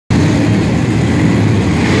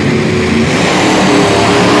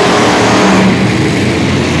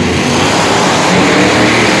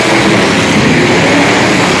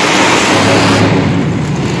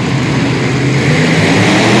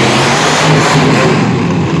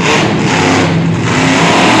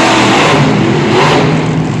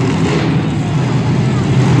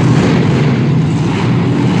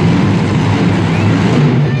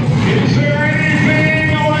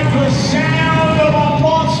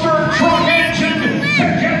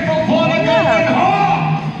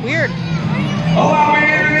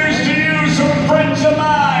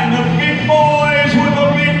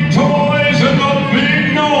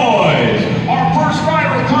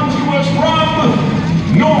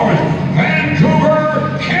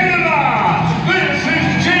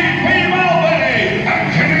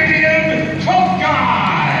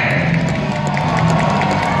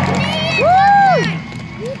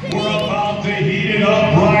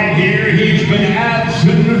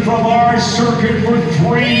absent from our circuit for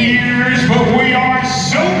 3 years, but we are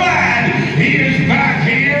so glad he is back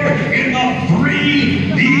here in the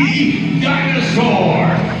 3D Dinosaur.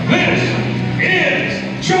 This is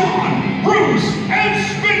John, Bruce, and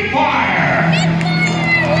Spitfire.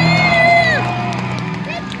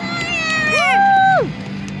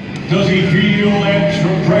 Does he feel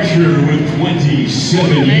extra pressure with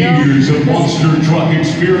 27 years of monster truck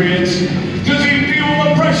experience? Does he feel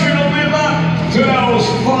the pressure to live up to those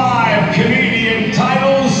 5 Canadian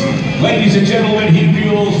titles? Ladies and gentlemen, he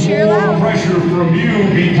feels more pressure from you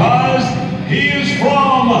because he is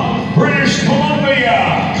from British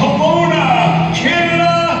Columbia, Kelowna,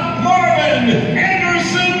 Canada, Marvin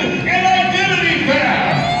Anderson, and Identity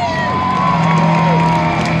Theft.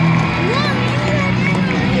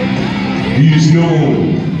 He is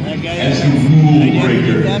known as the rule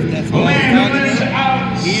breaker, the man who lives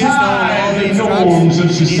outside the norms of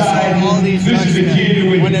society. This is a kid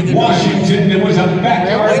who in Washington there was a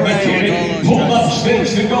backyard mechanic, pulled up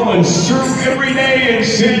stakes to go and surf every day in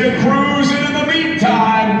Santa Cruz, and in the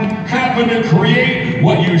meantime happened to create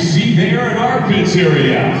what you see there in our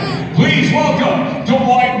pizzeria. Please welcome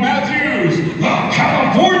Dwight Matthews, the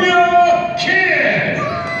California Kid.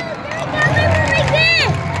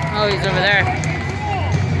 Oh, he's over there.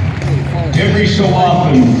 Every so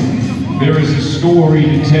often, there is a story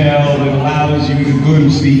to tell that allows you to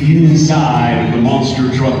glimpse the inside of the monster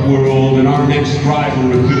truck world, and our next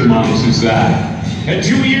driver epitomizes that. At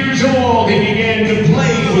 2 years old, he began to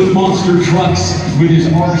play with monster trucks with his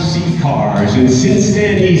RC cars, and since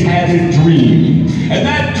then he's had a dream. And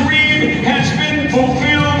that dream has been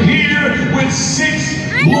fulfilled here with 6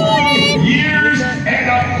 long years and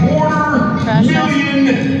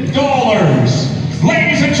 $250,000.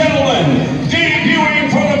 Ladies and gentlemen,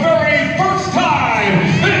 debuting for the very first time,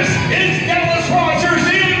 this is Dallas Rogers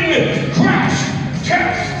in Crash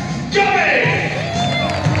Test Dummy!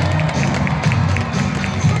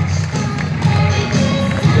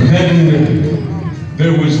 And then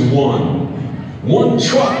there was one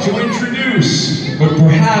truck to introduce, but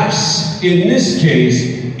perhaps in this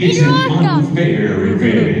case, it's an unfair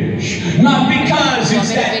advantage. Not because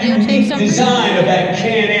it's that unique design of that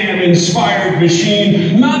Can-Am inspired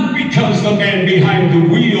machine, not because the man behind the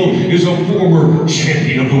wheel is a former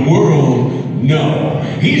champion of the world. No,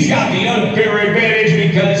 he's got the unfair advantage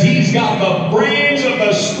because he's got the brains of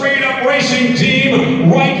the straight-up racing team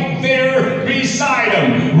right there beside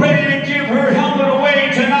him, ready to give her helmet away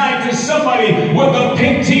tonight to somebody with a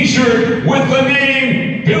pink t-shirt with the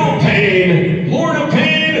name Bill Payne, Lorna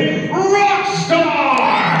Payne,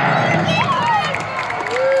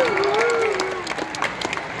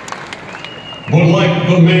 but like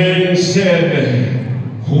the man said,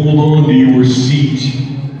 hold on to your seat,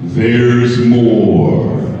 there's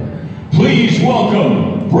more. Please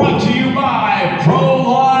welcome, brought to you by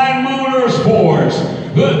Proline Motorsports,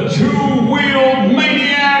 the two-wheeled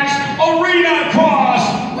maniacs, Arena Cross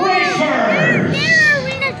Racers!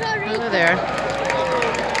 Hello there.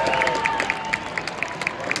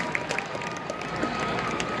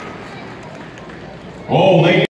 Oh,